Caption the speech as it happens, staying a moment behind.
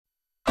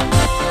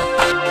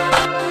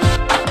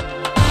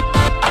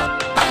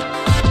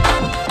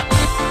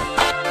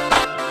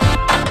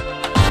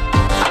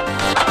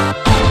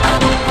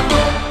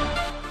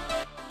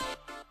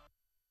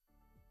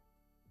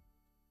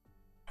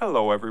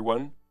Hello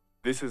everyone,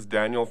 this is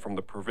Daniel from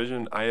the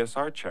Provision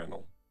ISR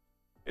channel.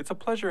 It's a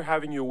pleasure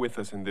having you with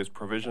us in this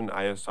Provision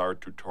ISR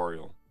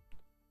tutorial.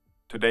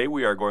 Today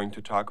we are going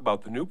to talk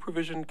about the new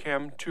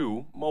ProvisionCam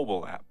 2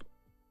 mobile app.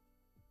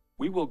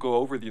 We will go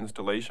over the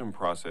installation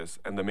process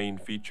and the main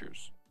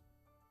features.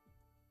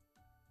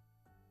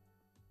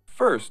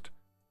 First,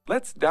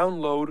 let's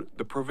download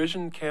the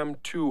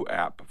ProvisionCam 2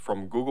 app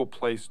from Google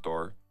Play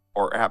Store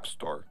or App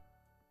Store.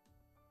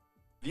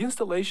 The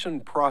installation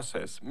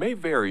process may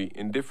vary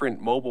in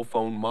different mobile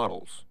phone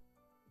models.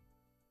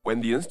 When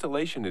the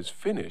installation is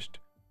finished,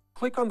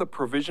 click on the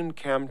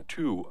ProvisionCam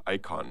 2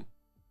 icon.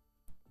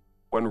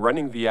 When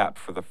running the app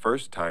for the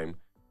first time,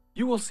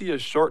 you will see a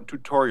short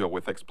tutorial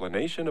with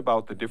explanation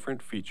about the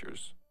different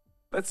features.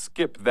 Let's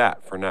skip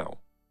that for now.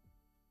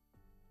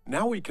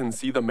 Now we can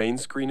see the main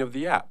screen of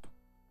the app.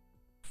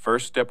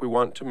 First step we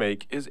want to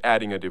make is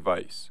adding a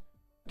device,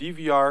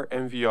 DVR,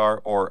 NVR,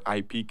 or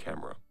IP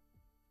camera.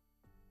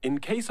 In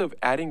case of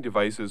adding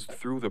devices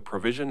through the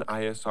Provision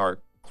ISR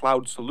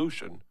cloud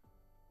solution,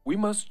 we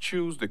must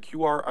choose the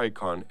QR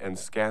icon and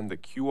scan the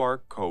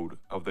QR code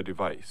of the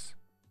device.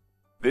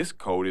 This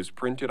code is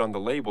printed on the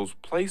labels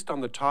placed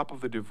on the top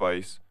of the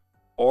device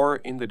or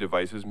in the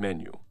device's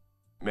menu.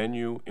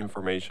 Menu,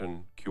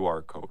 Information,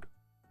 QR code.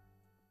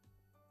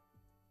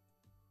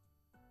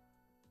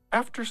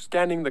 After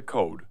scanning the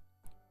code,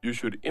 you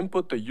should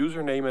input the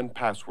username and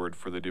password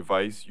for the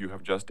device you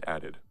have just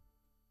added.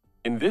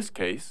 In this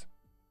case,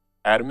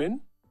 admin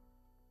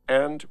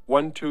and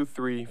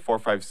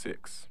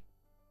 123456.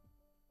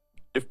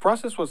 If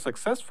process was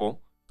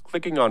successful,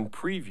 clicking on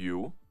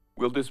Preview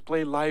will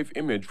display live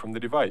image from the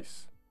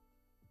device.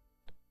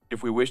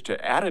 If we wish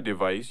to add a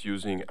device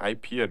using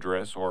IP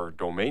address or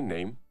domain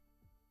name,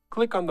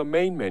 click on the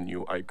main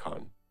menu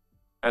icon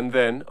and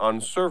then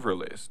on Server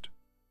List.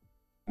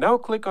 Now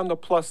click on the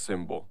plus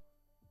symbol.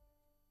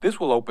 This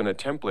will open a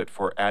template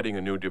for adding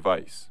a new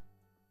device.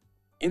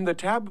 In the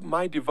tab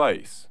My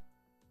Device,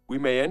 we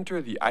may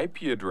enter the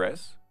IP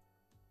address,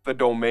 the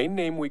domain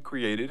name we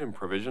created in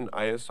Provision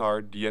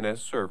ISR DNS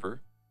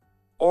server,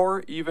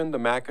 or even the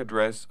MAC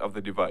address of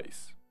the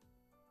device.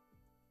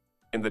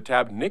 In the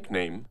tab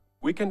Nickname,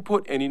 we can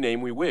put any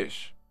name we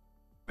wish.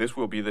 This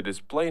will be the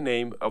display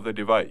name of the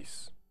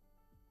device.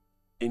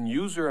 In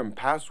User and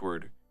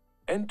Password,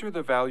 enter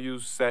the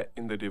values set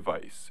in the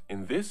device.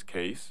 In this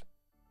case,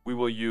 we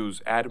will use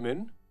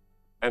admin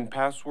and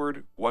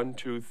password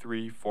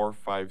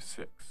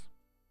 123456.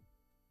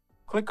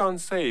 Click on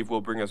Save will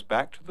bring us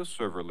back to the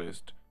server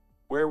list,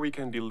 where we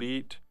can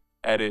delete,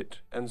 edit,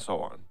 and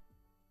so on.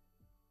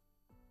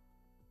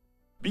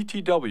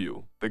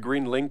 BTW, the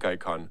green link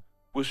icon,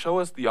 will show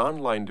us the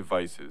online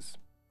devices.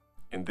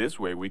 In this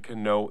way, we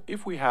can know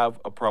if we have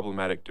a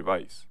problematic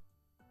device.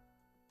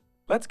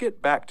 Let's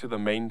get back to the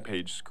main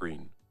page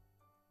screen.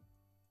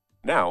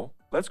 Now,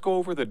 let's go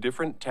over the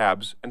different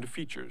tabs and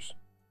features.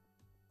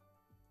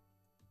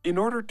 In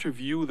order to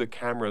view the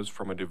cameras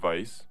from a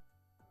device,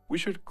 we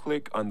should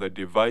click on the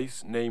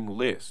Device Name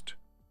list,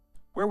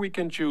 where we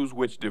can choose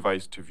which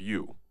device to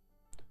view.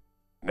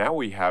 Now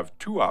we have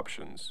two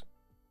options.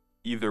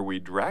 Either we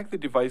drag the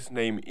device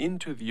name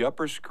into the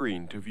upper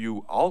screen to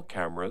view all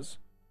cameras,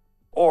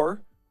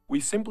 or we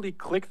simply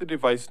click the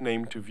device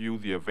name to view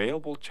the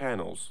available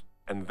channels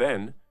and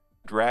then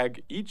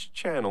drag each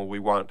channel we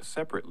want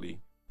separately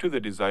to the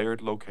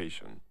desired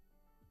location.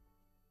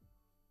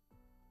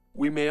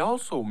 We may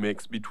also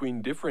mix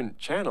between different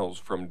channels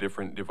from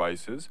different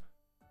devices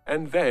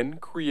and then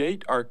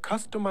create our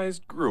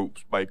customized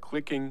groups by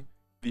clicking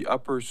the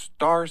upper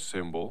star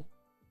symbol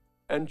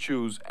and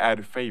choose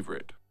Add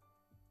Favorite.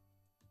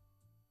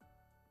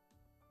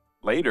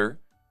 Later,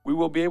 we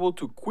will be able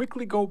to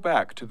quickly go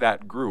back to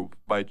that group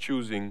by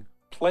choosing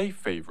Play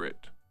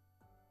Favorite.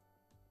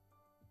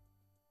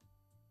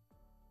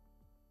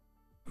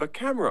 The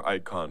camera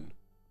icon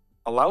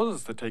allows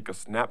us to take a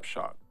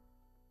snapshot.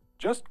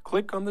 Just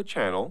click on the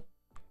channel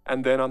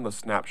and then on the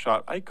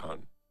snapshot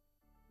icon.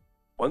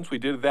 Once we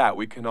did that,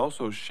 we can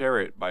also share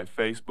it by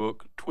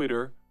Facebook,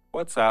 Twitter,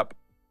 WhatsApp,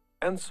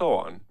 and so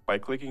on by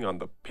clicking on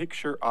the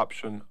Picture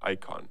option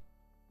icon.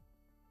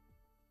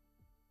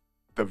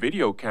 The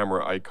video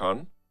camera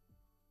icon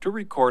to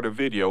record a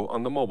video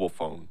on the mobile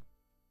phone.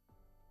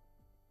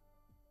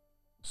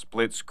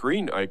 Split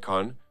screen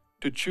icon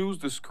to choose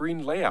the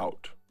screen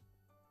layout.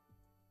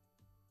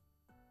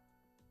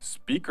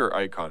 Speaker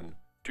icon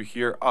to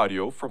hear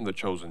audio from the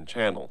chosen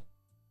channel.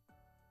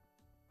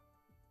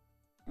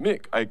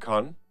 Mic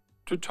icon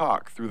to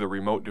talk through the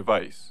remote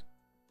device.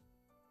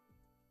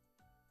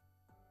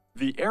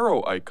 The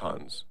arrow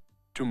icons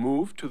to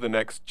move to the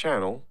next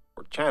channel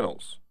or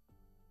channels.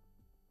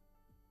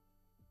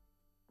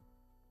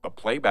 The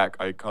playback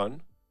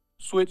icon,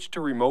 switch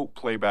to remote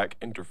playback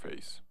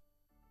interface.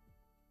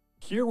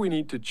 Here we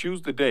need to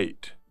choose the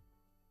date,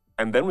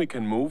 and then we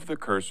can move the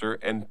cursor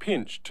and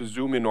pinch to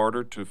zoom in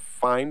order to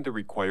find the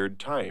required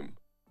time.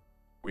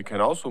 We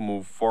can also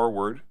move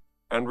forward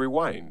and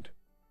rewind.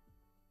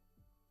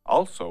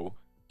 Also,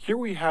 here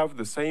we have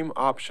the same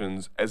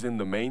options as in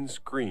the main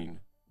screen.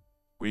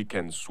 We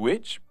can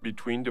switch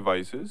between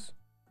devices.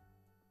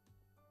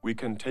 We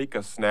can take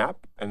a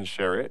snap and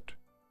share it.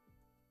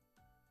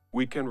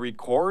 We can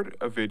record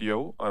a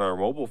video on our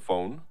mobile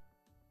phone.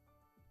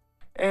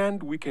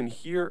 And we can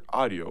hear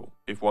audio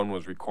if one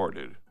was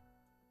recorded.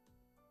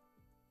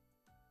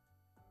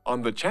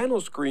 On the channel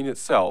screen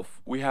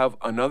itself, we have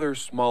another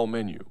small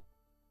menu.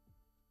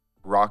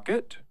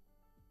 Rocket,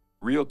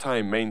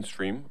 real-time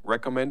mainstream,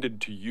 recommended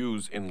to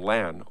use in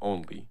LAN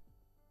only.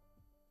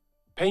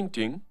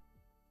 Painting,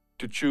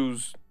 to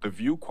choose the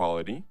view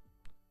quality.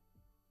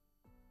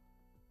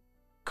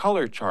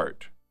 Color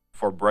chart,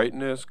 for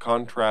brightness,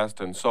 contrast,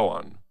 and so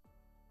on.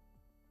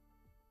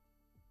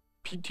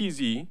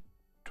 PTZ,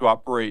 to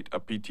operate a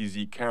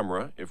PTZ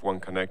camera if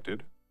one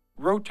connected.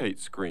 Rotate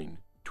screen,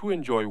 to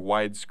enjoy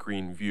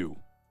widescreen view.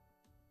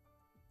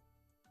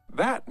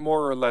 That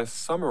more or less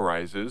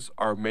summarizes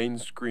our main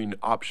screen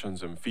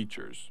options and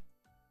features.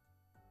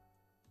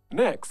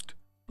 Next,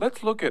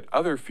 let's look at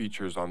other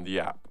features on the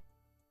app.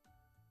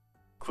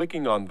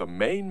 Clicking on the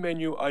main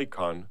menu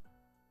icon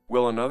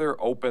will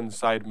another open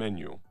side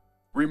menu.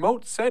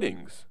 Remote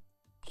settings.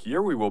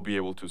 Here we will be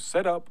able to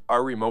set up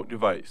our remote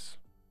device.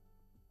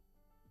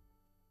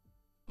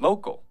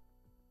 Local.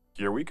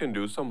 Here we can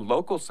do some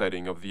local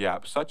setting of the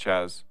app, such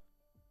as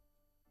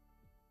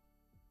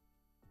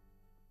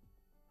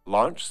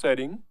launch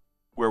setting,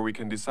 where we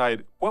can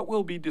decide what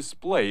will be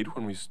displayed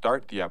when we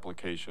start the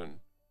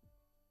application.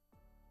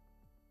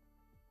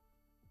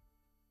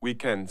 We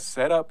can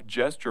set up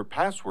gesture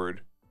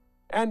password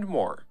and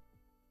more.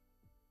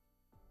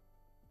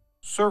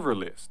 Server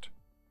list,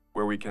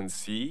 where we can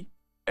see,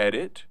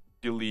 edit,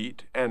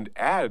 delete, and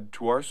add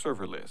to our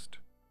server list.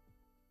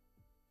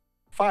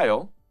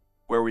 File,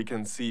 where we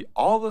can see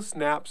all the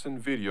snaps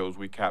and videos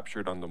we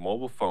captured on the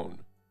mobile phone.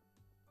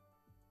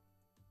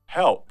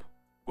 Help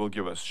will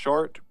give us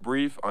short,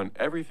 brief on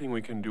everything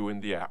we can do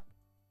in the app.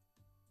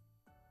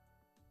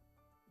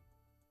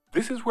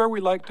 This is where we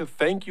like to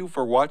thank you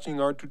for watching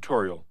our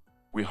tutorial.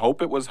 We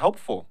hope it was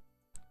helpful.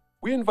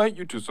 We invite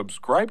you to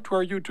subscribe to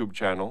our YouTube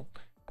channel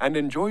and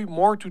enjoy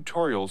more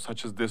tutorials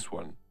such as this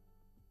one.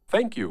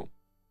 Thank you.